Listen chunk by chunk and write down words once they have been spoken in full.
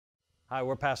Hi,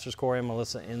 we're Pastors Corey and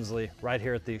Melissa Inslee right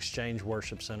here at the Exchange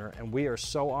Worship Center, and we are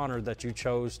so honored that you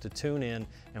chose to tune in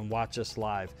and watch us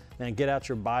live. Man, get out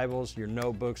your Bibles, your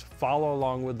notebooks, follow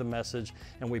along with the message,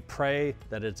 and we pray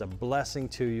that it's a blessing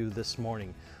to you this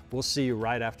morning. We'll see you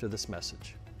right after this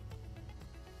message.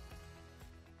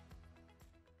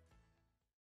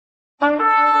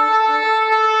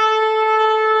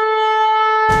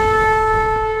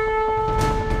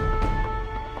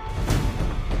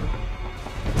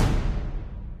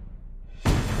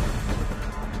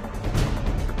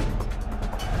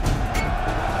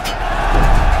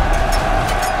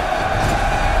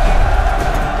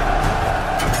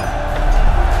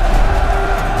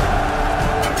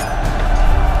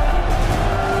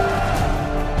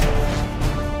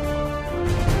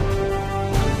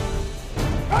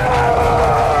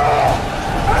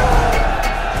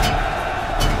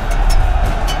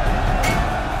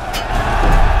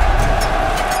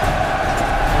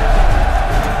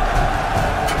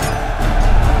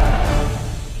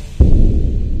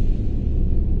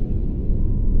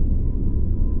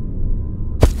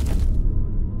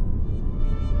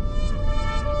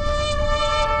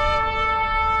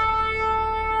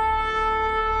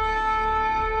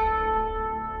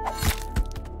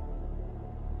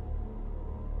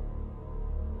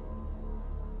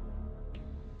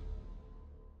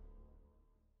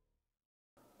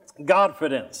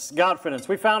 Godfidence. Godfidence.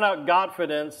 We found out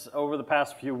Godfidence over the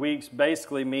past few weeks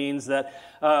basically means that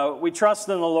we trust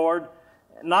in the Lord,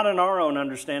 not in our own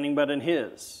understanding, but in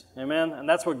His. Amen? And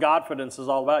that's what Godfidence is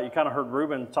all about. You kind of heard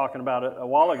Ruben talking about it a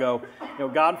while ago. You know,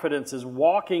 Godfidence is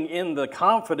walking in the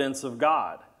confidence of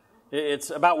God. It's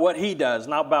about what He does,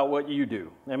 not about what you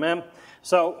do. Amen?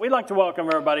 So we'd like to welcome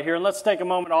everybody here. And let's take a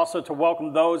moment also to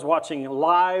welcome those watching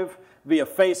live via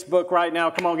Facebook right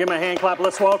now. Come on, give them a hand clap.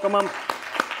 Let's welcome them.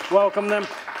 Welcome them.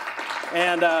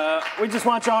 And we just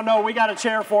want y'all to know we got a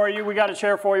chair for you. We got a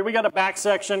chair for you. We got a back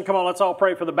section. Come on, let's all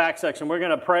pray for the back section. We're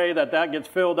going to pray that that gets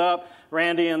filled up.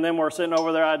 Randy and them were sitting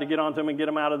over there. I had to get onto them and get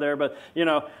them out of there. But, you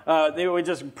know, we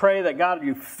just pray that, God,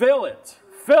 you fill it.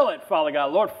 Fill it, Father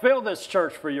God. Lord, fill this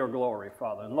church for your glory,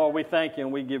 Father. And Lord, we thank you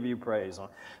and we give you praise.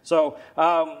 So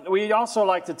we also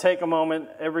like to take a moment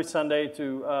every Sunday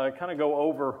to kind of go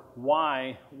over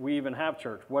why we even have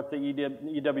church, what the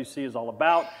EWC is all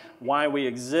about, why we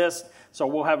exist. So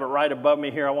we'll have it right above me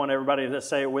here. I want everybody to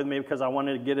say it with me because I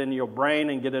wanted to get into your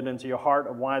brain and get it into your heart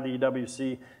of why the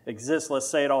EWC exists. Let's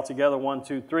say it all together. 1,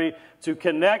 2, 3. To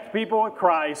connect people with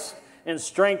Christ and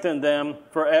strengthen them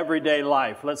for everyday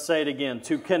life. Let's say it again.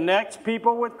 To connect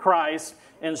people with Christ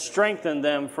and strengthen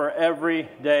them for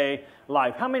everyday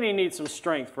life. How many need some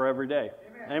strength for every day?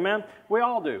 Amen. Amen? We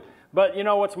all do. But you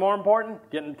know what's more important?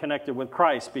 Getting connected with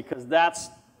Christ, because that's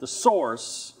the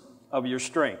source of your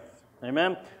strength.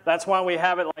 Amen? That's why we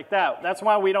have it like that. That's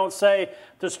why we don't say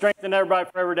to strengthen everybody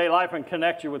for everyday life and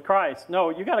connect you with Christ.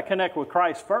 No, you got to connect with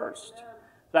Christ first.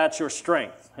 That's your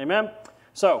strength. Amen?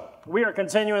 So, we are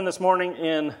continuing this morning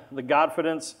in the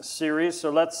Godfidence series. So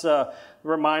let's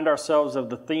remind ourselves of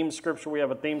the theme scripture. We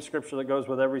have a theme scripture that goes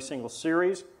with every single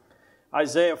series.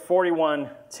 Isaiah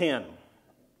 41:10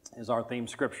 is our theme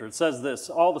scripture. It says this.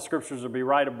 All the scriptures will be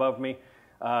right above me.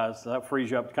 So that frees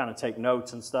you up to kind of take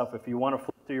notes and stuff. If you want to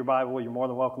flip through your Bible, you're more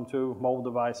than welcome to. Mobile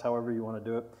device, however you want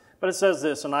to do it. But it says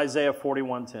this in Isaiah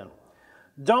 41:10.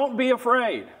 Don't be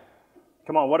afraid.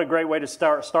 Come on, what a great way to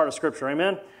start a scripture.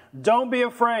 Amen? Don't be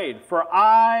afraid, for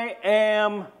I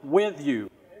am with you.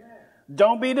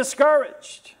 Don't be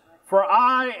discouraged, for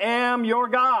I am your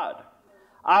God.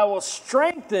 I will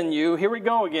strengthen you. Here we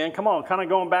go again. Come on, kind of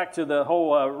going back to the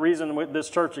whole reason this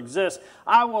church exists.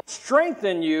 I will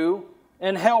strengthen you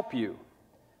and help you.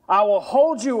 I will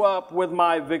hold you up with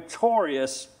my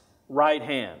victorious right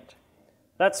hand.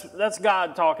 That's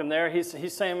God talking there.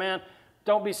 He's saying, man,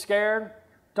 don't be scared.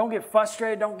 Don't get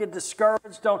frustrated. Don't get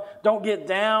discouraged. Don't get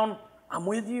down. I'm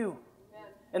with you. Amen.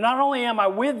 And not only am I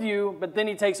with you, but then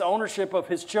He takes ownership of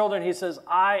His children. He says,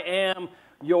 I am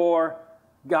your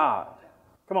God.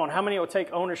 Come on, how many will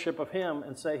take ownership of Him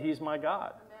and say, He's my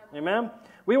God? Amen? Amen?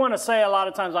 We want to say a lot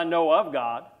of times, I know of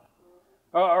God.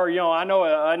 Or you know, I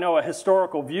know a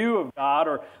historical view of God.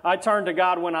 Or I turn to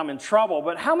God when I'm in trouble.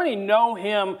 But how many know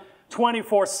Him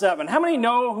 24/7. How many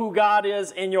know who God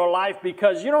is in your life?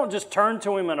 Because you don't just turn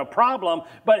to Him in a problem,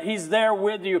 but He's there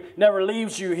with you, never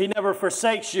leaves you, He never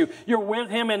forsakes you. You're with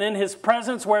Him and in His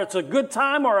presence, where it's a good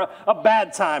time or a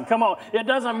bad time. Come on. It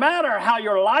doesn't matter how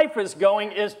your life is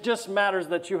going. It just matters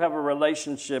that you have a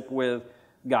relationship with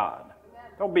God.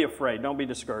 Don't be afraid. Don't be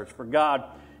discouraged, for God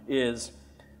is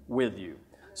with you.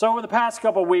 So over the past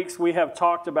couple of weeks, we have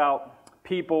talked about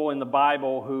people in the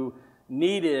Bible who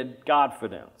needed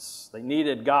Godfidence. They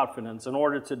needed Godfidence in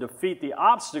order to defeat the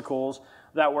obstacles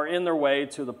that were in their way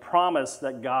to the promise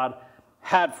that God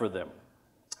had for them.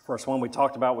 First one we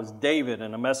talked about was David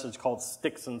in a message called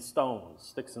Sticks and Stones.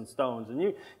 Sticks and Stones. And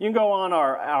you can go on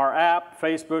our app,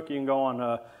 Facebook, you can go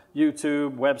on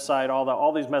YouTube, website,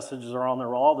 all these messages are on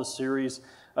there, all the series.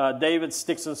 David,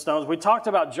 Sticks and Stones. We talked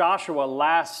about Joshua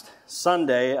last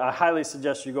Sunday. I highly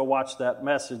suggest you go watch that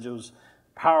message. It was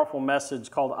a powerful message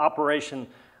called Operation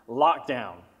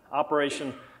Lockdown.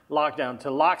 Operation Lockdown.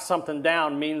 To lock something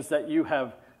down means that you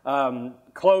have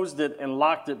closed it and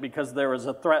locked it because there is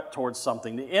a threat towards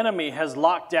something. The enemy has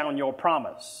locked down your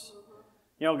promise.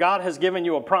 You know, God has given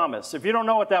you a promise. If you don't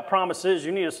know what that promise is,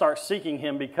 you need to start seeking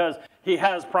Him because He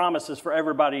has promises for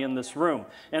everybody in this room.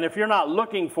 And if you're not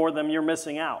looking for them, you're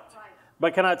missing out.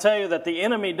 But can I tell you that the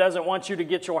enemy doesn't want you to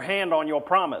get your hand on your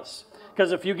promise?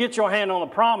 Because if you get your hand on the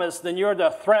promise, then you're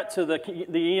the threat to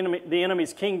the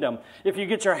enemy's kingdom. If you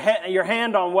get your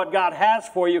hand on what God has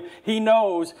for you, He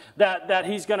knows that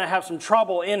He's going to have some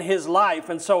trouble in His life.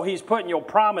 And so He's putting your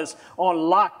promise on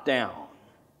lockdown.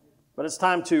 But it's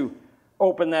time to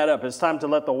open that up. It's time to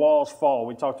let the walls fall.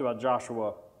 We talked about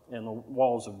Joshua and the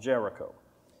walls of Jericho.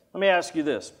 Let me ask you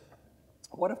this.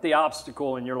 What if the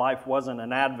obstacle in your life wasn't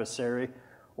an adversary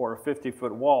or a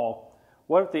 50-foot wall?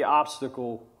 What if the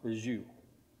obstacle is you?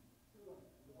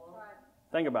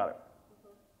 Think about it.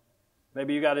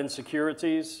 Maybe you got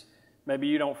insecurities. Maybe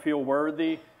you don't feel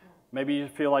worthy. Maybe you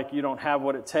feel like you don't have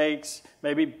what it takes.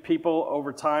 Maybe people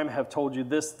over time have told you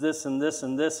this, this, and this,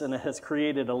 and this, and it has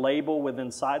created a label within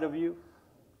inside of you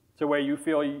to where you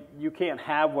feel you can't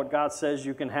have what God says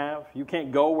you can have. You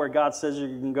can't go where God says you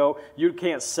can go. You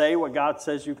can't say what God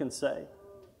says you can say.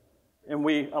 And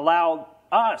we allow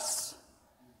us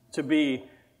to be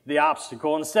the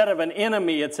obstacle. Instead of an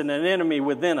enemy, it's an enemy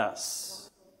within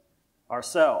us,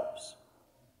 ourselves.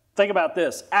 Think about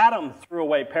this. Adam threw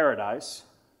away paradise.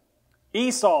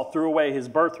 Esau threw away his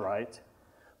birthright.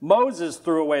 Moses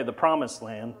threw away the promised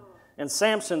land. And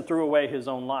Samson threw away his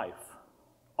own life.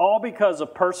 All because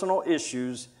of personal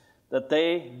issues that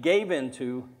they gave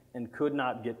into and could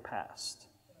not get past.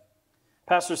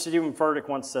 Pastor Stephen Furtick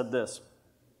once said this.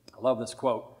 I love this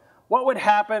quote. What would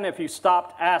happen if you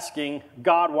stopped asking,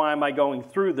 God, why am I going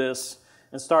through this,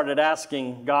 and started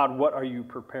asking, God, what are you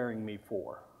preparing me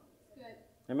for? Good.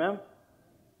 Amen?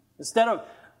 Instead of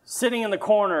sitting in the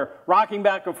corner, rocking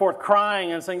back and forth,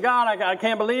 crying and saying, God, I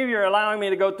can't believe you're allowing me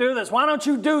to go through this. Why don't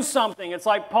you do something? It's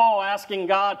like Paul asking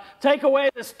God, take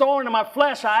away this thorn in my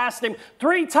flesh. I asked Him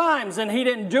 3 times and He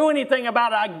didn't do anything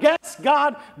about it. I guess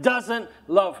God doesn't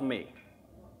love me.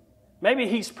 Maybe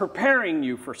He's preparing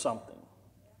you for something.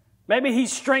 Maybe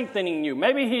He's strengthening you.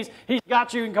 Maybe He's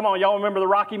got you. Come on, y'all remember the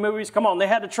Rocky movies? Come on, they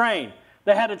had to train.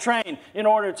 They had to train in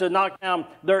order to knock down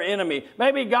their enemy.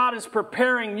 Maybe God is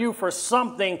preparing you for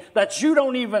something that you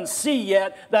don't even see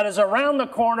yet, that is around the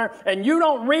corner, and you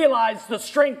don't realize the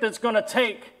strength it's going to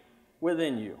take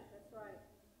within you. That's right.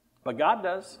 But God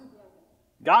does.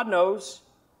 God knows.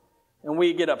 And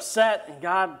we get upset, and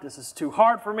God, this is too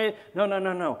hard for me.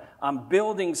 No. I'm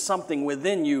building something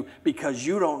within you because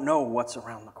you don't know what's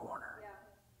around the corner.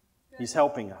 Yeah. He's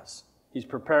helping us. He's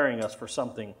preparing us for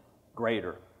something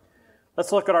greater.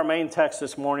 Let's look at our main text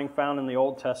this morning, found in the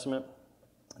Old Testament,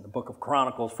 in the book of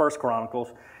Chronicles, 1 Chronicles.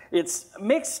 It's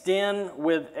mixed in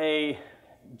with a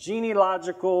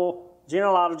genealogical,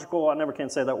 I never can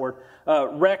say that word,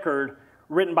 record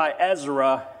written by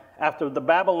Ezra after the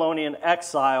Babylonian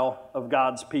exile of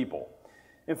God's people.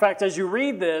 In fact, as you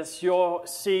read this, you'll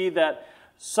see that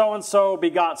so-and-so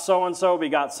begot so-and-so,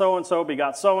 begot so-and-so,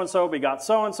 begot so-and-so, begot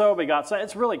so-and-so, begot so.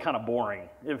 It's really kind of boring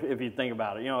if you think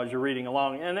about it, as you're reading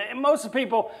along. And most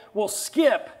people will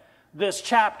skip this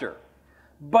chapter.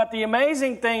 But the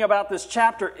amazing thing about this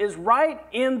chapter is right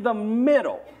in the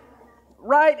middle,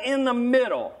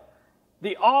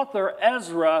 the author,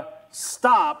 Ezra,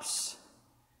 stops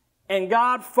and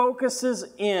God focuses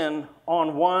in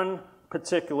on one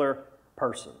particular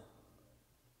person.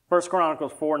 1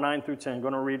 Chronicles 4, 9 through 10. I'm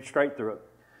going to read straight through it.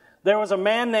 There was a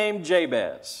man named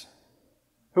Jabez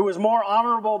who was more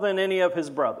honorable than any of his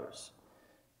brothers.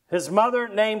 His mother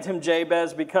named him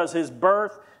Jabez because his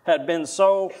birth had been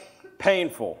so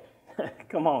painful.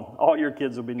 Come on, all your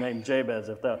kids will be named Jabez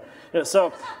if that. Yeah,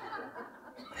 so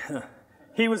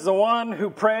he was the one who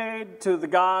prayed to the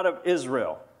God of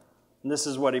Israel. And this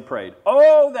is what he prayed.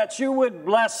 Oh, that you would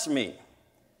bless me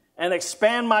and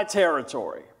expand my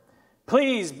territory.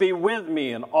 Please be with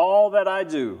me in all that I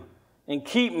do and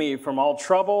keep me from all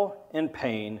trouble and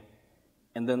pain.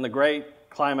 And then the great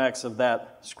climax of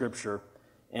that scripture.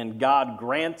 And God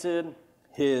granted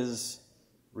his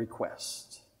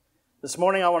request. This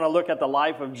morning I want to look at the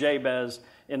life of Jabez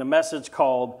in a message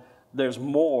called There's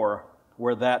More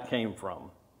Where That Came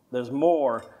From. There's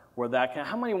more where that came.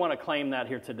 How many want to claim that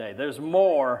here today? There's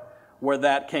more where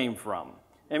that came from.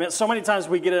 Amen. So many times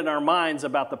we get in our minds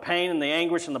about the pain and the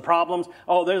anguish and the problems.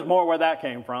 Oh, there's more where that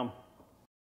came from.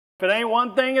 If it ain't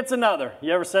one thing, it's another.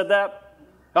 You ever said that?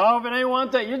 Oh, if it ain't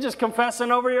one thing, you're just confessing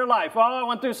over your life. Oh, I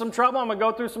went through some trouble, I'm going to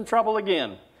go through some trouble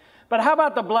again. But how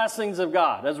about the blessings of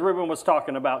God, as Ruben was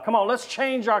talking about? Come on, let's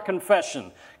change our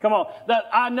confession. Come on, that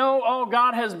I know, oh,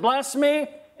 God has blessed me,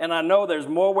 and I know there's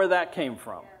more where that came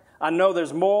from. I know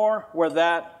there's more where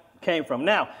that came from.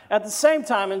 Now, at the same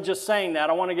time, in just saying that,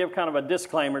 I want to give kind of a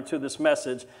disclaimer to this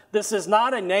message. This is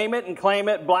not a name it and claim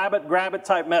it, blab it, grab it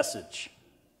type message.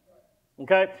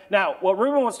 Okay? Now, what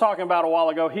Ruben was talking about a while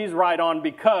ago, he's right on,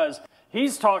 because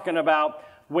he's talking about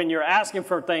when you're asking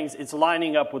for things, it's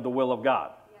lining up with the will of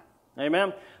God. Yeah.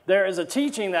 Amen? There is a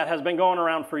teaching that has been going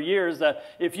around for years that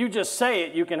if you just say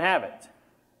it, you can have it.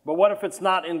 But what if it's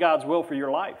not in God's will for your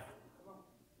life?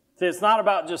 See, it's not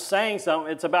about just saying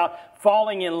something. It's about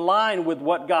falling in line with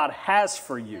what God has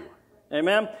for you.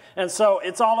 Amen? And so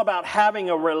it's all about having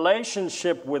a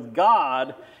relationship with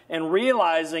God and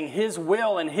realizing His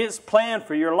will and His plan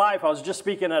for your life. I was just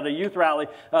speaking at a youth rally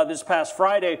this past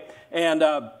Friday, and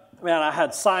man, I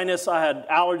had sinus, I had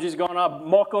allergies going up.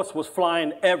 Mocos was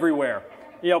flying everywhere.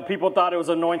 You know, people thought it was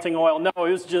anointing oil. No,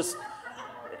 it was just,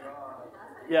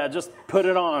 yeah, just put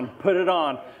it on, put it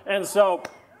on. And so,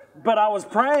 but I was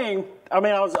praying. I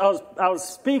mean, I was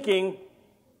speaking,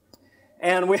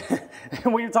 and we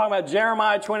were talking about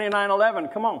Jeremiah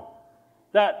 29:11. Come on,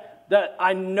 that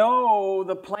I know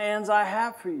the plans I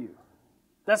have for you.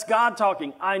 That's God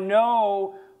talking. I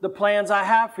know the plans I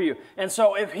have for you. And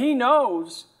so, if He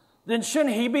knows, then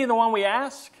shouldn't He be the one we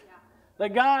ask? Yeah.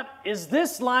 That God, is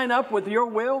this line up with your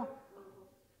will?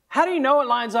 How do you know it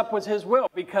lines up with His will?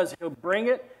 Because He'll bring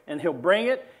it, and He'll bring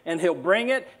it, and He'll bring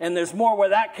it, and there's more where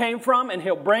that came from, and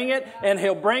He'll bring it, and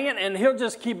He'll bring it, and He'll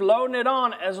just keep loading it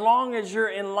on as long as you're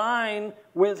in line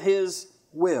with His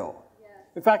will. Yes.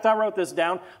 In fact, I wrote this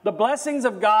down. The blessings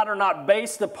of God are not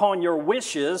based upon your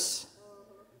wishes,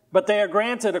 but they are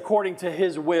granted according to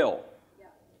His will. Yeah.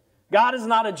 God is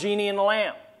not a genie in a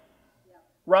lamp.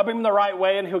 Rub Him the right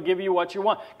way and He'll give you what you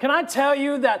want. Can I tell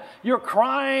you that you're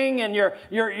crying and you're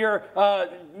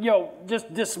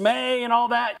just dismay and all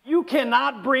that? You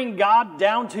cannot bring God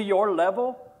down to your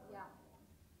level. Yeah.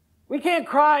 We can't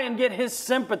cry and get His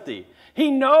sympathy. He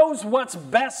knows what's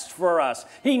best for us.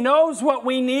 He knows what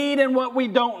we need and what we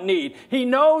don't need. He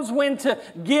knows when to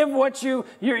give what you've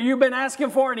been asking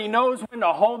for, and He knows when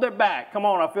to hold it back. Come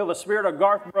on, I feel the spirit of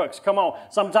Garth Brooks. Come on,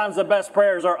 sometimes the best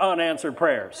prayers are unanswered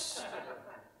prayers.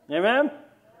 Amen?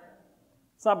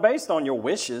 It's not based on your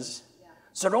wishes.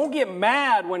 So don't get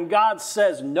mad when God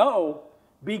says no.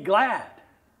 Be glad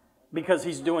because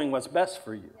He's doing what's best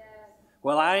for you.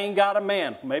 Well, I ain't got a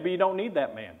man. Maybe you don't need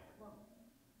that man.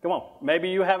 Come on. Maybe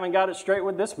you haven't got it straight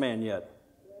with this man yet.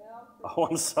 Oh,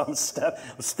 I'm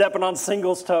stepping on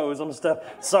singles' toes.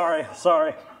 Sorry.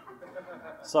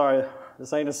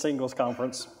 This ain't a singles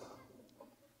conference.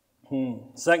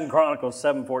 2 Chronicles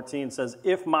 7:14 says,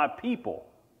 if my people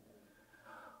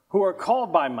who are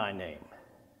called by my name,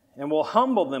 and will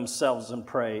humble themselves and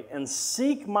pray, and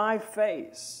seek my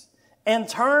face, and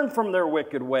turn from their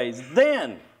wicked ways,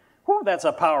 then, that's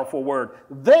a powerful word,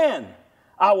 then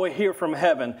I will hear from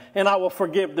heaven, and I will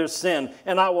forgive their sin,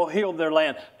 and I will heal their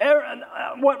land.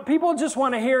 What people just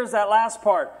want to hear is that last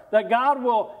part, that God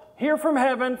will hear from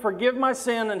heaven, forgive my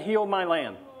sin, and heal my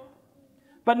land.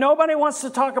 But nobody wants to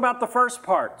talk about the first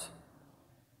part.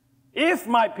 If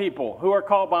my people who are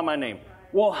called by my name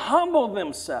will humble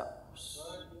themselves.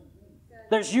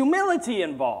 There's humility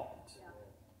involved.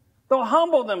 They'll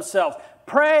humble themselves,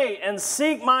 pray and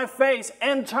seek my face,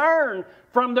 and turn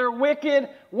from their wicked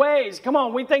ways. Come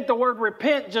on, we think the word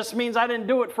repent just means I didn't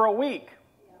do it for a week.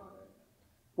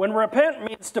 When repent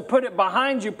means to put it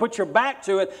behind you, put your back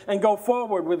to it, and go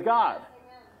forward with God.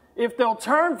 If they'll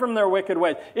turn from their wicked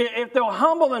ways, if they'll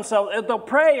humble themselves, if they'll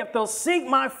pray, if they'll seek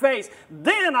my face,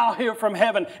 then I'll hear from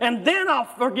heaven, and then I'll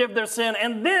forgive their sin,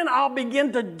 and then I'll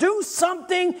begin to do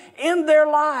something in their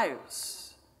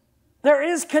lives. There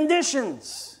is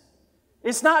conditions.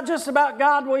 It's not just about,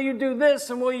 God, will you do this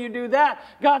and will you do that?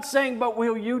 God's saying, but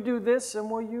will you do this and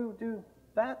will you do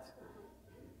that?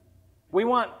 We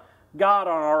want God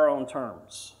on our own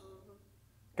terms.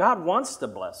 God wants to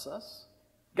bless us.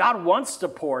 God wants to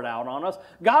pour it out on us.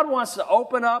 God wants to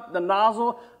open up the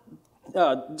nozzle,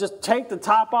 just take the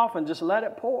top off and just let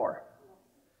it pour.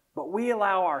 But we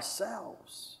allow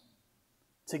ourselves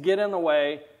to get in the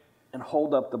way and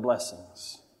hold up the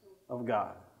blessings of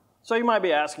God. So you might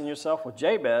be asking yourself, well,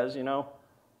 Jabez,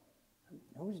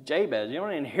 who's Jabez? You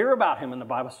don't even hear about him in the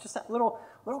Bible. It's just that little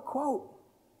quote.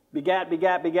 Begat,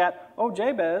 begat, begat. Oh,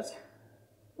 Jabez.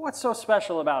 What's so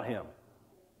special about him?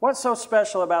 What's so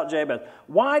special about Jabez?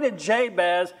 Why did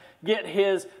Jabez get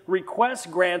his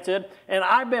request granted? And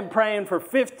I've been praying for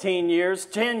 15 years,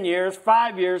 10 years,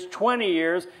 5 years, 20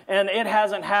 years, and it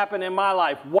hasn't happened in my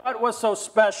life. What was so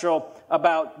special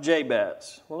about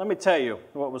Jabez? Well, let me tell you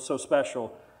what was so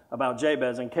special about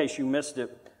Jabez in case you missed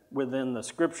it within the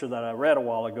scripture that I read a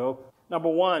while ago. Number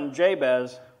one,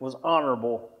 Jabez was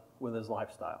honorable with his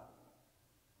lifestyle.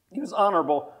 He was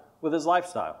honorable with his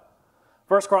lifestyle.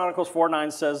 1 Chronicles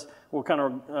 4:9 says, we'll kind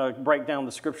of break down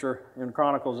the scripture in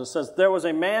Chronicles. It says, there was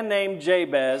a man named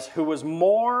Jabez who was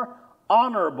more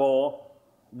honorable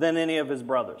than any of his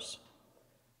brothers.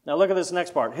 Now look at this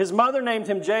next part. His mother named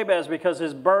him Jabez because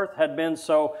his birth had been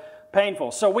so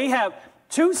painful. So we have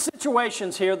two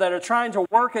situations here that are trying to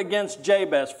work against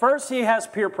Jabez. First, he has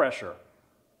peer pressure.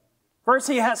 First,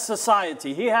 he has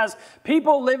society. He has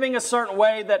people living a certain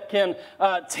way that can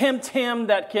tempt him,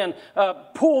 that can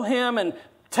pull him and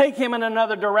take him in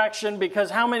another direction, because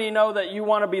how many know that you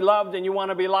want to be loved and you want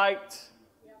to be liked?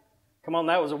 Yeah. Come on,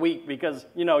 that was weak, because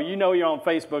you know you're on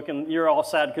Facebook and you're all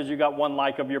sad because you got 1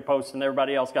 like of your post and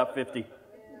everybody else got 50.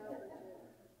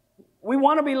 We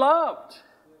want to be loved.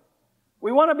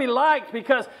 We want to be liked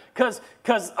because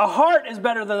a heart is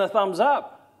better than a thumbs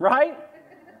up, right?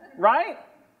 Right?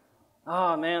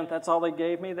 Oh, man, that's all they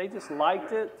gave me. They just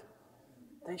liked it.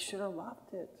 They should have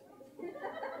loved it.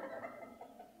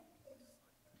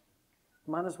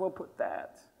 Might as well put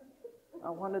that.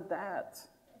 I wanted that.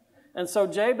 And so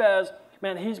Jabez,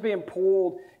 man, he's being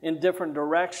pulled in different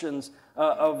directions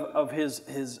of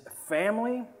his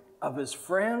family, of his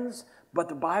friends. But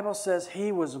the Bible says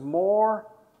he was more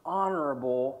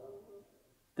honorable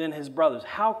than his brothers.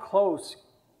 How close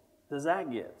does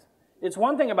that get? It's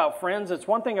one thing about friends, it's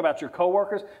one thing about your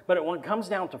coworkers, but when it comes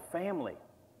down to family,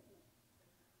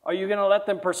 are you going to let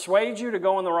them persuade you to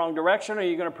go in the wrong direction? Are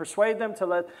you going to persuade them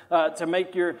to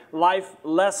make your life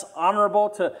less honorable,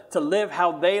 to live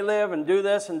how they live and do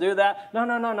this and do that?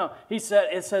 No.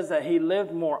 It says that he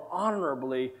lived more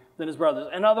honorably than his brothers.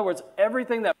 In other words,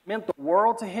 everything that meant the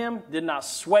world to him did not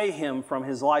sway him from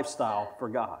his lifestyle for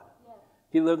God.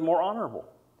 He lived more honorable.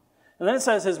 And then it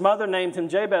says his mother named him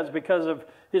Jabez because of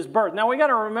his birth. Now we got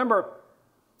to remember,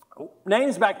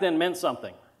 names back then meant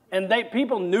something. And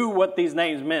people knew what these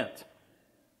names meant.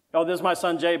 Oh, this is my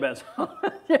son Jabez.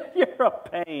 You're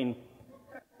a pain.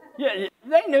 Yeah,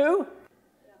 they knew.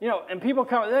 And people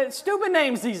come, stupid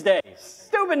names these days.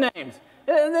 Stupid names.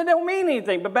 They don't mean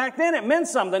anything. But back then it meant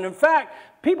something. In fact,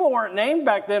 people weren't named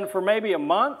back then for maybe a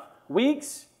month,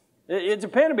 weeks. It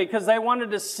depended, because they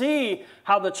wanted to see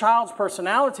how the child's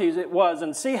personality was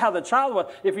and see how the child was.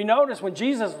 If you notice, when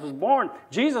Jesus was born,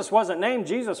 Jesus wasn't named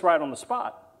Jesus right on the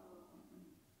spot.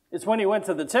 It's when he went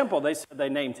to the temple, they said they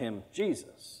named him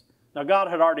Jesus. Now, God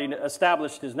had already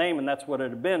established his name, and that's what it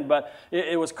had been, but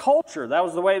it was culture. That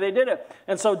was the way they did it.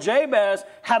 And so Jabez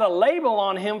had a label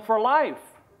on him for life.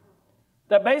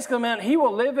 That basically meant he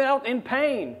will live out in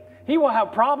pain. He will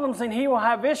have problems and he will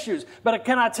have issues. But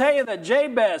can I tell you that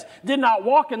Jabez did not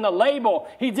walk in the label.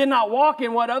 He did not walk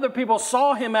in what other people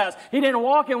saw him as. He didn't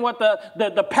walk in what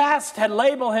the past had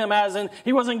labeled him as. And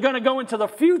he wasn't going to go into the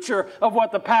future of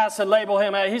what the past had labeled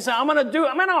him as. He said, I'm going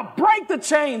to break the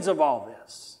chains of all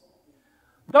this.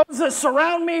 Those that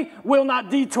surround me will not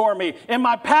detour me. And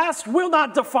my past will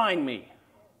not define me.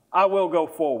 I will go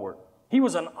forward. He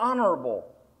was an honorable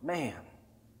man.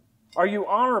 Are you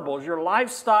honorable? Is your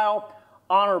lifestyle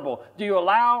honorable? Do you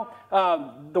allow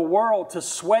the world to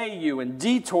sway you and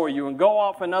detour you and go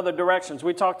off in other directions?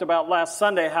 We talked about last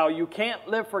Sunday how you can't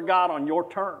live for God on your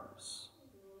terms.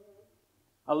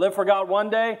 I'll live for God one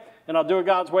day and I'll do it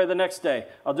God's way the next day.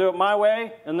 I'll do it my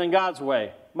way and then God's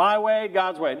way. My way,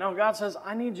 God's way. No, God says,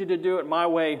 I need you to do it my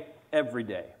way every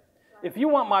day. If you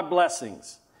want my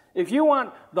blessings, if you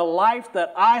want the life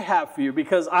that I have for you,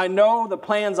 because I know the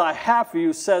plans I have for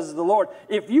you, says the Lord,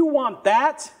 if you want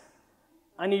that,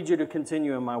 I need you to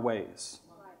continue in my ways.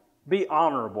 Be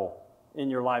honorable in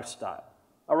your lifestyle.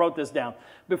 I wrote this down.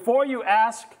 Before you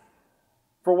ask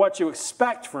for what you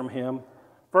expect from Him,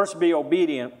 first be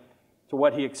obedient to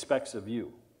what He expects of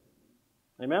you.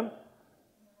 Amen?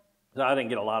 I didn't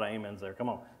get a lot of amens there. Come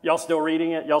on. Y'all still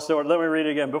reading it? Let me read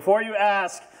it again. Before you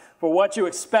ask for what you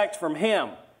expect from Him,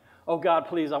 oh, God,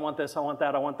 please, I want this, I want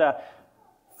that, I want that.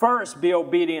 First, be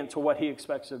obedient to what He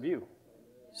expects of you.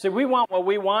 See, we want what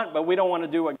we want, but we don't want to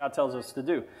do what God tells us to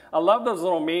do. I love those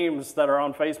little memes that are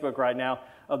on Facebook right now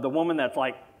of the woman that's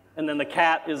like, and then the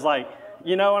cat is like,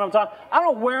 You know what I'm talking? I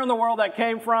don't know where in the world that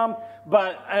came from,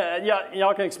 but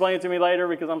y'all can explain it to me later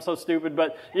because I'm so stupid.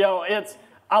 But,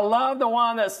 I love the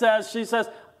one that she says,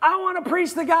 I want to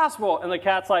preach the gospel. And the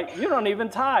cat's like, you don't even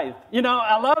tithe.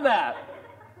 I love that.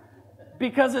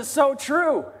 Because it's so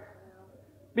true.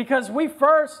 Because we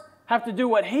first have to do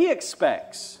what he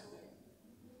expects.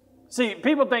 See,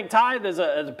 people think tithe is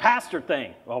a pastor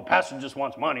thing. Well, pastor just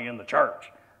wants money in the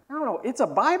church. No, it's a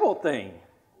Bible thing.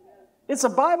 It's a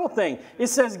Bible thing. It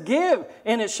says, give,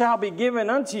 and it shall be given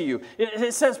unto you.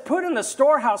 It says, put in the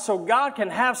storehouse so God can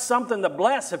have something to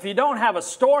bless. If you don't have a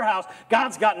storehouse,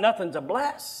 God's got nothing to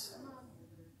bless.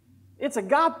 It's a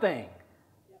God thing.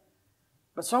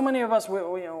 But so many of us, I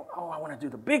want to do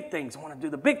the big things. I want to do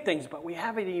the big things. But we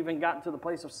haven't even gotten to the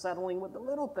place of settling with the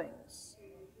little things.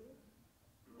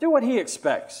 Do what he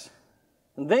expects.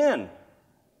 And then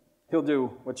he'll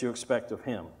do what you expect of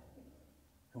him.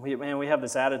 And we have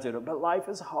this attitude of, but life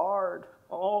is hard.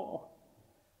 Oh,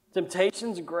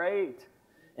 temptation's great.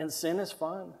 And sin is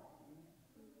fun.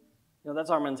 That's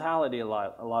our mentality a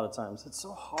lot of times. It's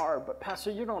so hard, but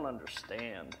Pastor, you don't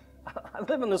understand. I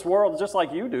live in this world just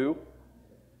like you do.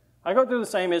 I go through the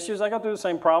same issues. I go through the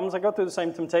same problems. I go through the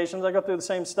same temptations. I go through the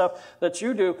same stuff that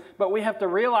you do. But we have to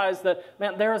realize that,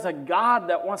 man, there is a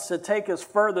God that wants to take us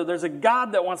further. There's a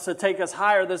God that wants to take us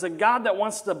higher. There's a God that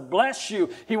wants to bless you.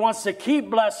 He wants to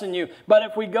keep blessing you. But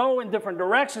if we go in different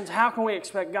directions, how can we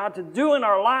expect God to do in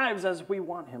our lives as we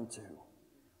want him to?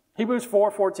 Hebrews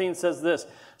 4:14 says this,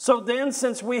 so then,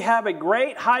 since we have a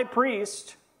great high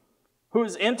priest who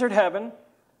has entered heaven,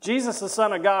 Jesus, the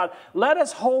Son of God, let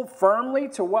us hold firmly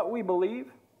to what we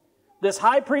believe. This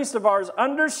high priest of ours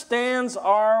understands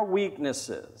our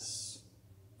weaknesses,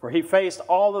 for he faced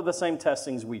all of the same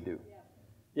testings we do.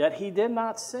 Yet he did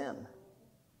not sin.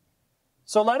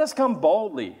 So let us come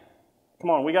boldly.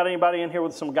 Come on, we got anybody in here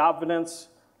with some confidence?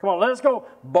 Come on, let us go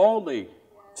boldly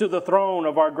to the throne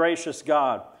of our gracious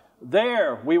God.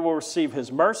 There we will receive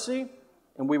his mercy,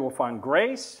 and we will find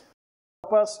grace to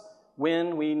help us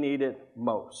when we need it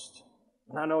most.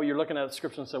 And I know you're looking at the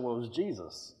scripture and say, well, it was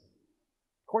Jesus.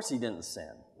 Of course he didn't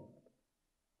sin.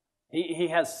 He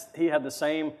had the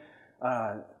same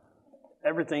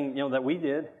everything that we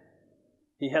did.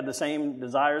 He had the same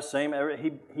desires,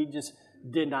 he just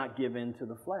did not give in to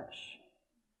the flesh.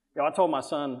 I told my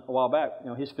son a while back,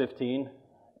 he's 15,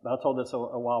 but I told this a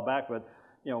while back, but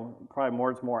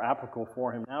probably it's more applicable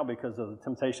for him now because of the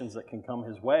temptations that can come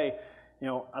his way.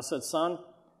 I said, son,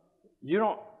 you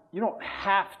don't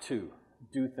have to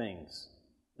do things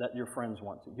that your friends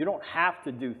want to. You don't have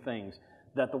to do things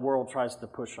that the world tries to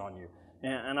push on you.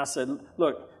 And I said,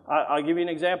 look, I'll give you an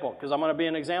example because I'm going to be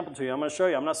an example to you. I'm going to show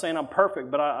you. I'm not saying I'm perfect,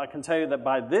 but I can tell you that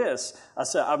by this, I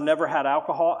said, I've never had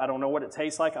alcohol. I don't know what it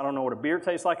tastes like. I don't know what a beer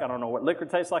tastes like. I don't know what liquor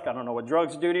tastes like. I don't know what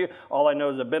drugs do to you. All I know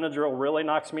is that Benadryl really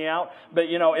knocks me out. But,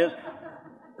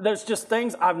 there's just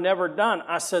things I've never done.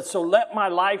 I said, so let my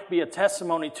life be a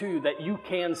testimony to you that you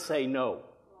can say no.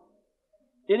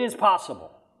 It is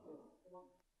possible.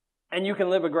 And you can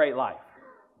live a great life.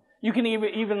 You can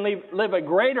even live a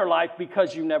greater life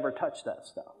because you never touched that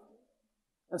stuff.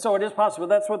 And so it is possible.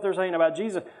 That's what they're saying about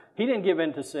Jesus. He didn't give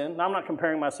in to sin. Now, I'm not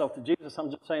comparing myself to Jesus.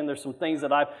 I'm just saying there's some things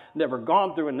that I've never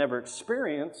gone through and never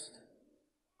experienced.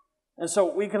 And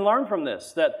so we can learn from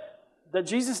this that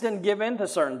Jesus didn't give in to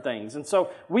certain things. And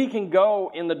so we can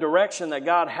go in the direction that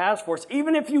God has for us.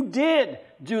 Even if you did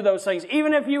do those things,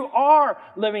 even if you are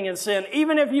living in sin,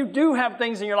 even if you do have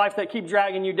things in your life that keep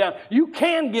dragging you down, you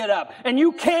can get up and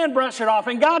you can brush it off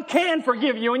and God can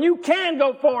forgive you and you can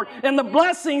go forward and the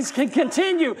blessings can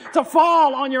continue to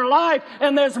fall on your life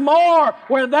and there's more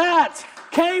where that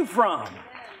came from.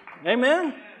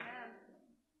 Amen?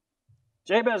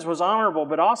 Jabez was honorable,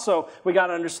 but also we got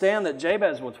to understand that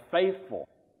Jabez was faithful.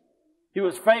 He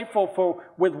was faithful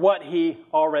with what he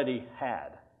already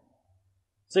had.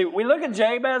 See, we look at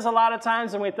Jabez a lot of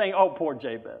times and we think, oh, poor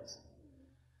Jabez.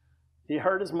 He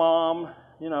hurt his mom,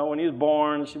 when he was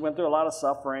born. She went through a lot of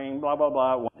suffering, blah, blah,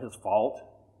 blah. It wasn't his fault.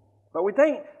 But we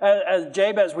think, as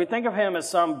Jabez, we think of him as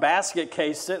some basket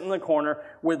case sitting in the corner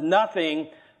with nothing,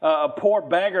 a poor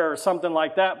beggar or something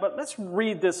like that. But let's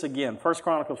read this again, 1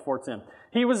 Chronicles 4:10.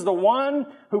 He was the one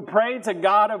who prayed to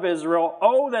God of Israel,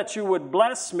 oh, that you would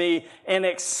bless me and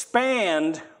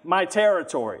expand my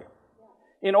territory.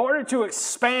 In order to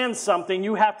expand something,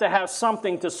 you have to have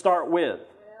something to start with.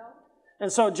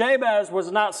 And so Jabez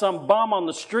was not some bum on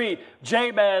the street.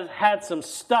 Jabez had some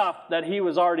stuff that he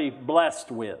was already blessed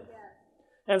with.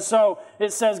 And so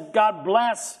it says, God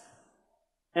bless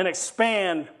and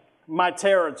expand my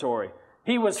territory.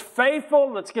 He was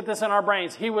faithful. Let's get this in our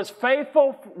brains. He was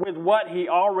faithful with what he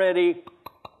already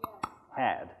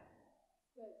had.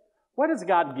 What has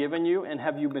God given you, and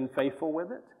have you been faithful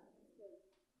with it?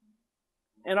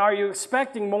 And are you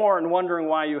expecting more and wondering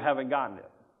why you haven't gotten it?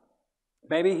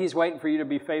 Maybe He's waiting for you to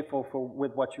be faithful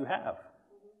with what you have.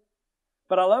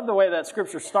 But I love the way that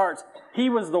Scripture starts.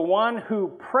 He was the one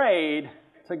who prayed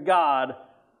to God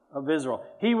of Israel.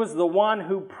 He was the one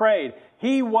who prayed.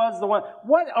 He was the one.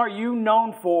 What are you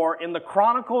known for in the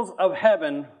Chronicles of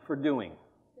Heaven for doing?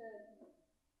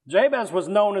 Jabez was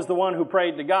known as the one who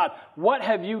prayed to God. What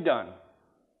have you done?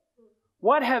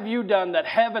 What have you done that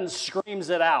heaven screams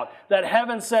it out? That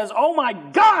heaven says, oh my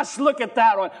gosh, look at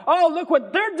that one. Oh, look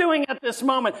what they're doing at this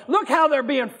moment. Look how they're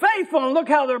being faithful and look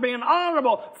how they're being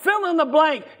honorable. Fill in the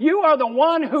blank. You are the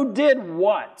one who did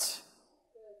what?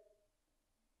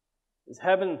 Is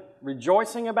heaven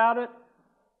rejoicing about it?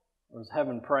 Or is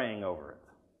heaven praying over it?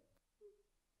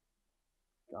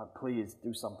 God, please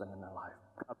do something in their life.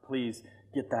 God, please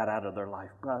get that out of their life.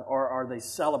 Or are they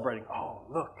celebrating? Oh,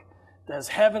 look. Has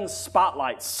heaven's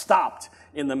spotlight stopped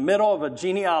in the middle of a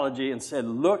genealogy and said,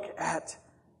 look at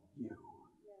you?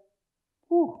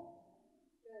 Whew.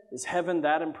 Is heaven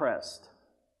that impressed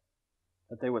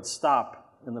that they would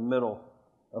stop in the middle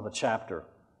of a chapter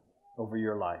over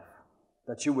your life?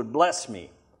 That you would bless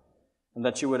me and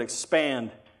that you would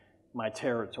expand my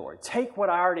territory. Take what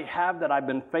I already have that I've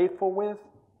been faithful with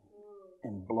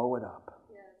and blow it up.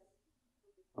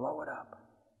 Blow it up.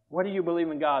 What do you believe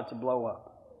in God to blow up?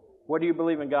 What do you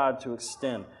believe in God to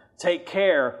extend? Take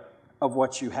care of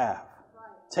what you have.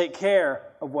 Take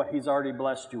care of what He's already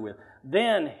blessed you with.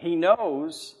 Then He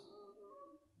knows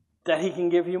that He can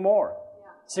give you more.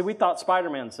 See, we thought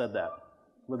Spider-Man said that.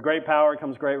 With great power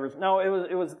comes great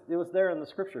responsibility. No, it was there in the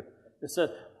Scripture. It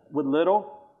said, with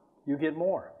little, you get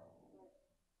more.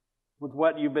 With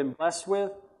what you've been blessed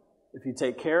with, if you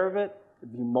take care of it, if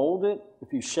you mold it,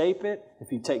 if you shape it,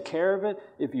 if you take care of it,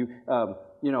 if you,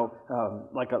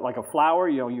 like a flower,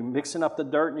 you're mixing up the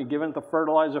dirt and you're giving it the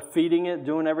fertilizer, feeding it,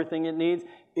 doing everything it needs,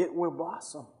 it will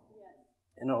blossom.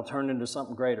 And it'll turn into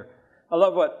something greater. I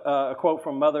love what a quote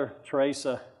from Mother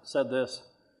Teresa said this: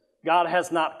 God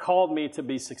has not called me to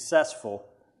be successful.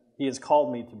 He has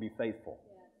called me to be faithful.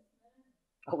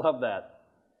 I love that.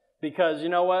 Because you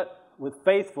know what? With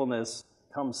faithfulness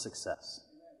comes success.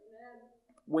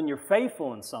 When you're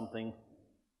faithful in something,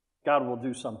 God will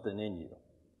do something in you.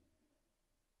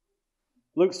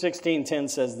 Luke 16:10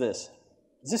 says this.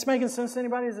 Is this making sense to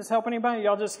anybody? Does this help anybody?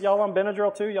 Y'all on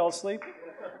Benadryl too? Y'all asleep?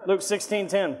 Luke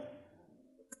 16:10.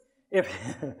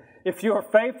 If you are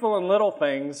faithful in little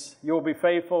things, you will be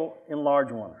faithful in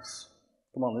large ones.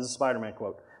 Come on, this is a Spider-Man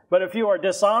quote. But if you are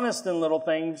dishonest in little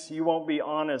things, you won't be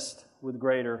honest with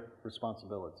greater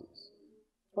responsibilities.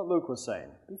 That's what Luke was saying.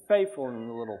 Be faithful in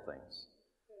the little things.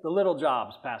 The little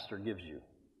jobs pastor gives you.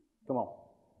 Come on.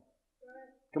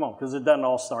 Come on, because it doesn't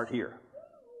all start here.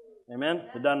 Amen?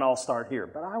 It doesn't all start here.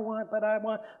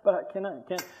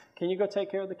 Can you go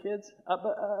take care of the kids?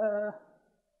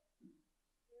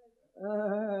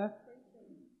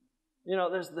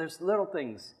 There's little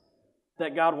things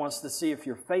that God wants to see if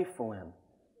you're faithful in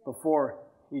before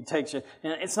He takes you.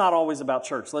 And it's not always about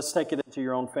church. Let's take it into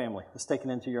your own family.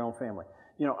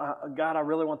 God, I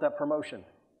really want that promotion.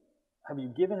 Have you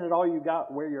given it all you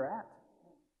got where you're at?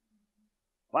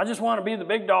 Well, I just want to be the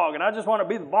big dog, and I just want to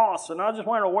be the boss, and I just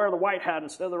want to wear the white hat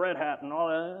instead of the red hat and all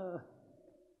that.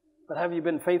 But have you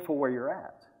been faithful where you're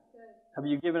at? Have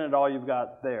you given it all you've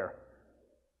got there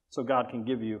so God can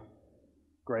give you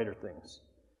greater things?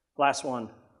 Last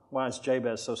one, why is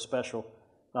Jabez so special?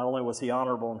 Not only was he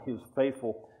honorable and he was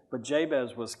faithful, but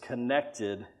Jabez was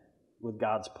connected with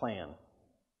God's plan.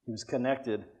 He was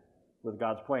connected with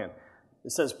God's plan.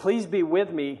 It says, please be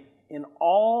with me in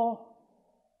all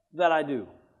that I do.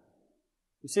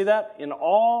 You see that? In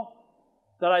all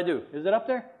that I do. Is it up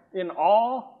there? In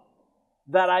all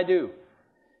that I do.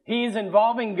 He's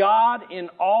involving God in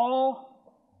all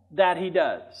that He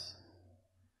does.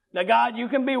 Now, God, you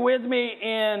can be with me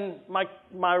in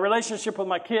my relationship with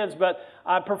my kids, but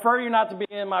I prefer you not to be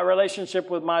in my relationship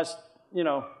with my,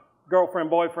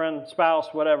 girlfriend, boyfriend, spouse,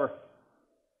 whatever.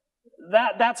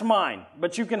 That's mine,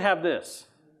 but you can have this.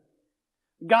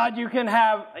 God, you can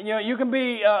have, you can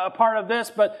be a part of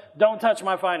this, but don't touch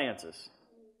my finances.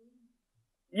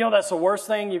 That's the worst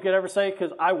thing you could ever say,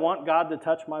 because I want God to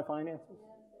touch my finances.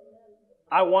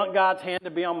 I want God's hand to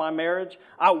be on my marriage.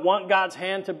 I want God's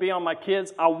hand to be on my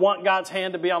kids. I want God's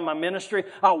hand to be on my ministry.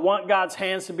 I want God's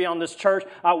hands to be on this church.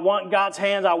 I want God's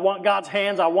hands. I want God's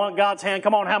hands. I want God's hand.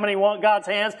 Come on, how many want God's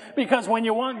hands? Because when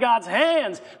you want God's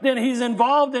hands, then He's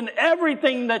involved in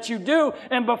everything that you do.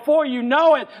 And before you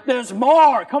know it, there's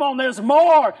more. Come on, there's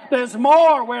more. There's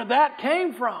more where that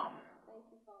came from.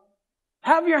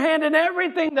 Have your hand in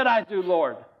everything that I do,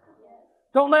 Lord.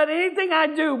 Don't let anything I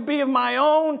do be of my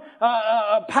own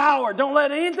power. Don't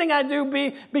let anything I do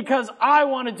be because I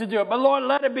wanted to do it. But Lord,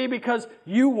 let it be because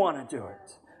you want to do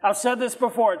it. I've said this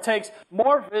before. It takes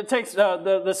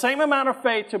the same amount of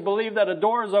faith to believe that a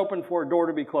door is open for a door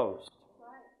to be closed.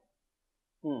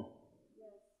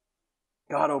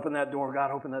 God, open that door.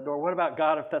 God, open that door. What about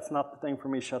God, if that's not the thing for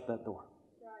me, shut that door?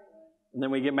 And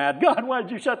then we get mad. God, why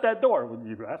did you shut that door? Well,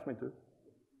 you asked me to.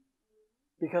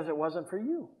 Because it wasn't for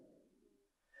you.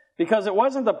 Because it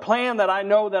wasn't the plan that I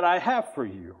know that I have for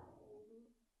you.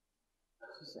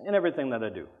 In everything that I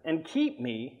do. And keep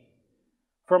me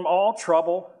from all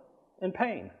trouble and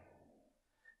pain.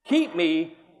 Keep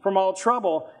me from all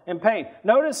trouble and pain.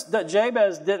 Notice that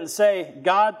Jabez didn't say,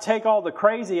 God, take all the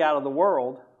crazy out of the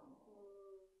world.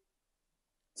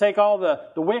 Take all the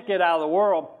wicked out of the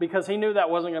world, because he knew that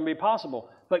wasn't going to be possible.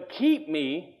 But keep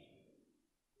me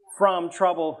from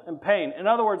trouble and pain. In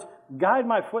other words, guide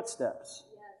my footsteps.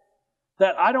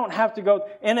 That I don't have to go.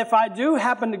 And if I do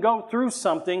happen to go through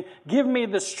something, give me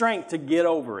the strength to get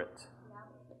over it.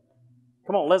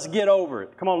 Come on, let's get over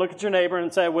it. Come on, look at your neighbor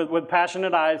and say with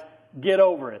passionate eyes, get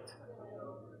over it.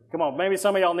 Come on, maybe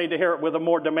some of y'all need to hear it with a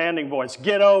more demanding voice.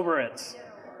 Get over it.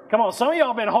 Come on, some of y'all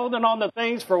have been holding on to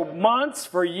things for months,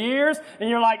 for years, and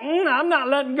you're like, I'm not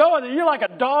letting go of it. You're like a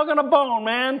dog on a bone,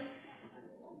 man.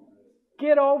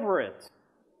 Get over it.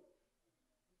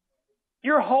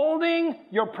 You're holding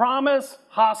your promise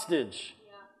hostage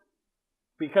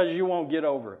because you won't get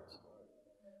over it.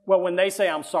 Well, when they say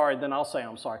I'm sorry, then I'll say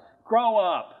I'm sorry. Grow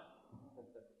up.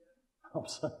 I'm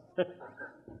sorry.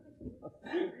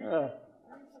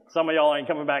 Some of y'all ain't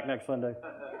coming back next Sunday.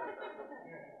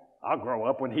 I'll grow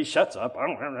up when he shuts up. I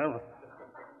don't know.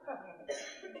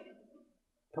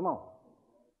 Come on.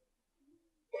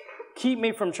 Keep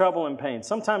me from trouble and pain.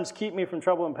 Sometimes keep me from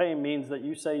trouble and pain means that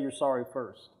you say you're sorry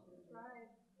first.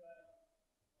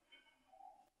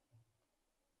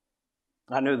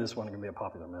 I knew this wasn't going to be a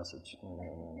popular message.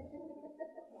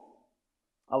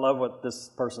 I love what this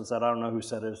person said. I don't know who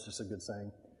said it. It's just a good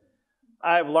saying.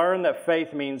 I've learned that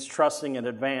faith means trusting in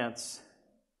advance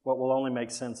what will only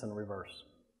make sense in reverse.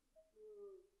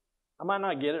 I might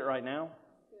not get it right now.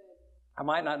 I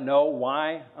might not know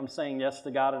why I'm saying yes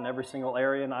to God in every single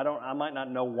area, and I might not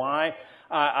know why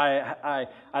I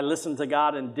listened to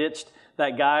God and ditched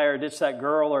that guy or ditched that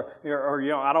girl, or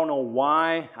I don't know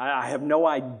why. I have no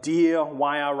idea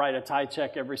why I write a tithe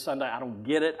check every Sunday. I don't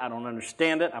get it. I don't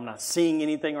understand it. I'm not seeing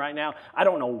anything right now. I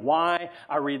don't know why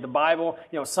I read the Bible.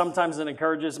 Sometimes it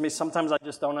encourages me. Sometimes I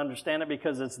just don't understand it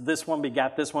because it's this one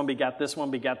begat this one, begat this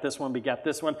one, begat this one, begat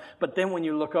this one. But then when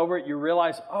you look over it, you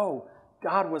realize, oh,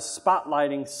 God was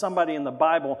spotlighting somebody in the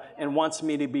Bible and wants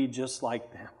me to be just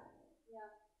like them.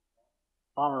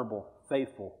 Honorable,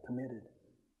 faithful, committed.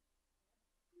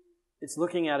 It's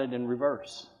looking at it in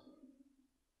reverse.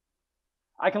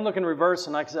 I can look in reverse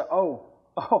and I can say, oh,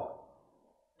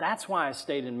 that's why I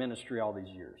stayed in ministry all these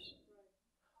years.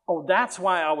 Oh, that's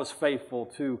why I was faithful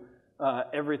to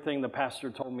everything the pastor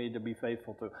told me to be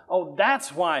faithful to. Oh,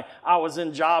 that's why I was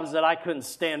in jobs that I couldn't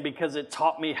stand, because it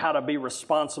taught me how to be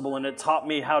responsible and it taught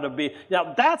me how to be.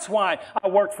 Now, that's why I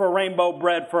worked for Rainbow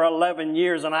Bread for 11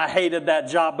 years and I hated that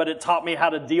job, but it taught me how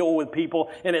to deal with people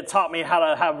and it taught me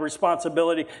how to have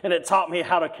responsibility and it taught me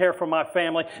how to care for my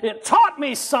family. It taught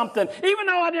me something. Even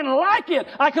though I didn't like it,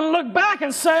 I can look back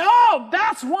and say, oh,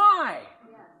 that's why.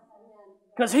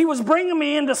 Because he was bringing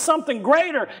me into something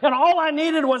greater. And all I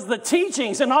needed was the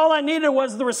teachings. And all I needed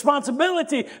was the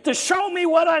responsibility to show me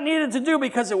what I needed to do,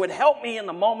 because it would help me in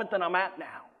the moment that I'm at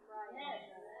now.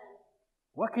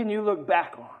 What can you look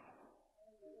back on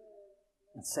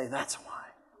and say, that's why?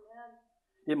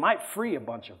 It might free a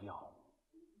bunch of y'all.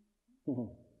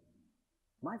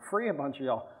 It might free a bunch of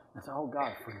y'all. And say, oh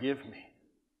God, forgive me.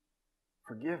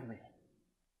 Forgive me.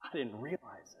 I didn't realize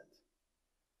it.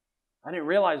 I didn't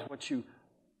realize what you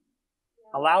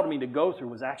allowed me to go through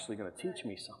was actually going to teach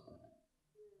me something.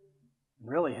 And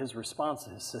really, his response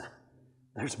is,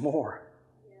 there's more.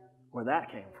 Where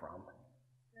that came from.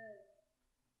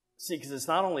 See, because it's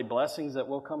not only blessings that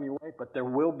will come your way, but there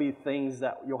will be things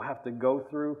that you'll have to go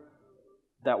through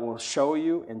that will show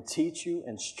you and teach you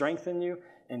and strengthen you.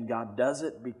 And God does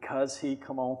it because He,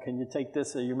 come on, can you take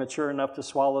this? Are you mature enough to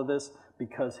swallow this?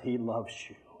 Because He loves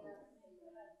you.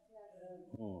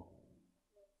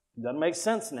 Doesn't make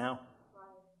sense now.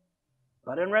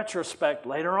 But in retrospect,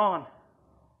 later on,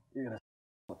 you're going to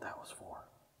see what that was for.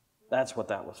 That's what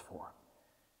that was for.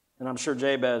 And I'm sure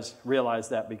Jabez realized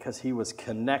that because he was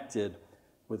connected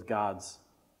with God's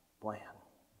plan.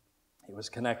 He was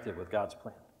connected with God's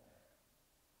plan.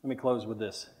 Let me close with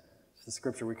this. the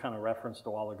scripture we kind of referenced a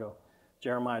while ago,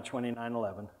 Jeremiah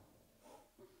 29:11.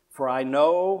 For I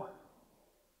know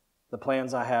the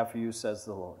plans I have for you, says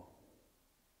the Lord.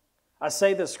 I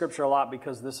say this scripture a lot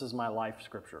because this is my life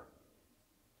scripture.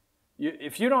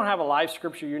 If you don't have a life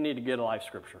scripture, you need to get a life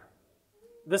scripture.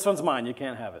 This one's mine. You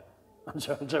can't have it.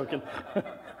 I'm joking.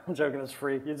 I'm joking. It's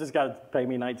free. You just got to pay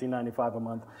me $19.95 a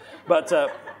month. But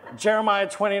Jeremiah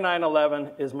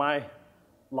 29:11 is my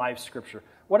life scripture.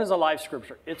 What is a life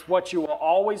scripture? It's what you will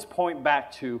always point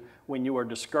back to when you are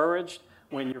discouraged,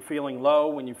 when you're feeling low,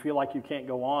 when you feel like you can't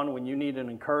go on, when you need an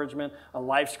encouragement. A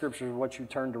life scripture is what you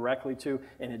turn directly to,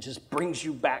 and it just brings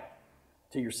you back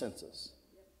to your senses.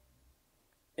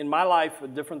 In my life,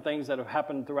 different things that have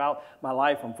happened throughout my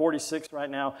life, I'm 46 right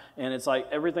now, and it's like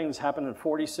everything that's happened in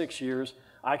 46 years,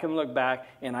 I can look back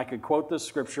and I could quote this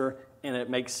scripture and it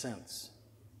makes sense.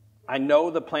 I know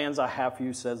the plans I have for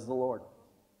you, says the Lord.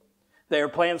 They are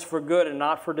plans for good and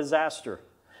not for disaster.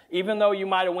 Even though you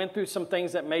might have went through some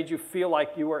things that made you feel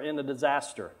like you were in a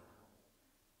disaster,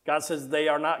 God says they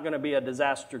are not going to be a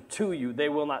disaster to you. They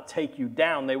will not take you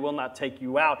down. They will not take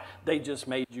you out. They just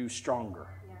made you stronger.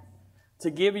 To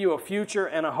give you a future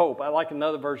and a hope. I like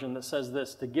another version that says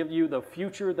this, to give you the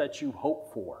future that you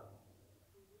hope for.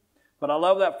 But I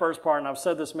love that first part, and I've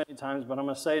said this many times, but I'm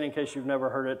going to say it in case you've never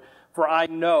heard it. For I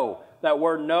know. That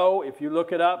word know, if you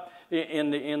look it up in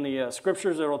the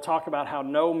scriptures, it will talk about how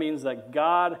know means that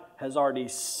God has already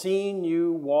seen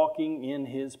you walking in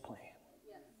His plan.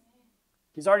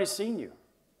 He's already seen you.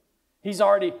 He's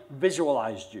already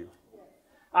visualized you.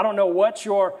 I don't know what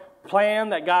your plan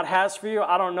that God has for you.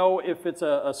 I don't know if it's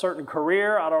a certain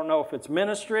career. I don't know if it's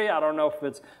ministry. I don't know if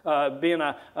it's being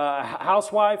a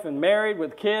housewife and married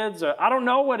with kids. I don't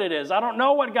know what it is. I don't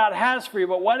know what God has for you,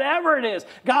 but whatever it is,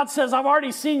 God says, I've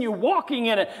already seen you walking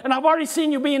in it, and I've already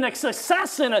seen you being a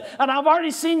success in it, and I've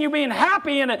already seen you being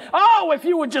happy in it. Oh, if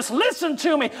you would just listen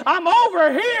to me. I'm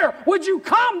over here. Would you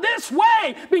come this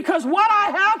way? Because what I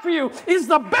have for you is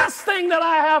the best thing that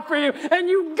I have for you, and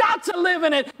you've got to live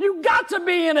in it. You've got to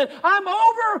be in it. I'm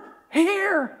over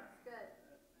here. Good.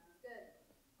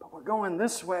 But we're going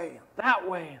this way, that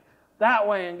way, that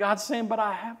way. And God's saying, but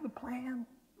I have the plan.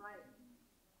 Right.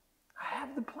 I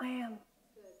have the plan.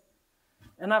 Good.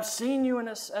 And I've seen you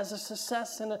as a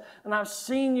success in it. And I've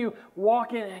seen you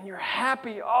walking and you're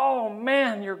happy. Oh,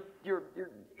 man, you're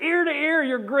ear to ear,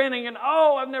 you're grinning, and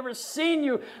oh, I've never seen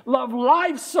you love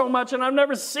life so much, and I've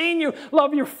never seen you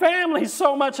love your family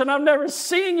so much, and I've never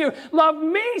seen you love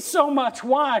me so much.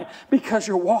 Why? Because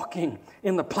you're walking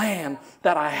in the plan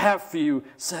that I have for you,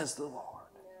 says the Lord.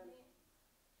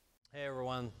 Hey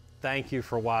everyone, thank you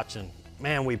for watching.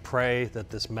 Man, we pray that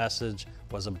this message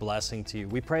was a blessing to you.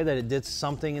 We pray that it did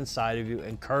something inside of you,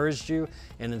 encouraged you,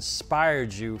 and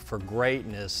inspired you for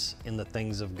greatness in the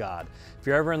things of God. If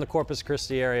you're ever in the Corpus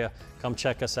Christi area, come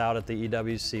check us out at the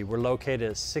EWC. We're located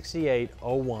at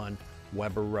 6801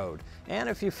 Weber Road. And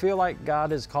if you feel like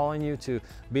God is calling you to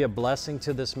be a blessing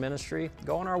to this ministry,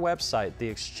 go on our website,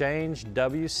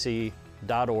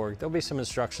 theexchangewc.org. There'll be some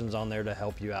instructions on there to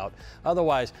help you out.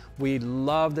 Otherwise, we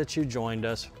love that you joined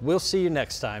us. We'll see you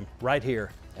next time right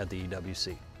here at the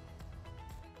EWC.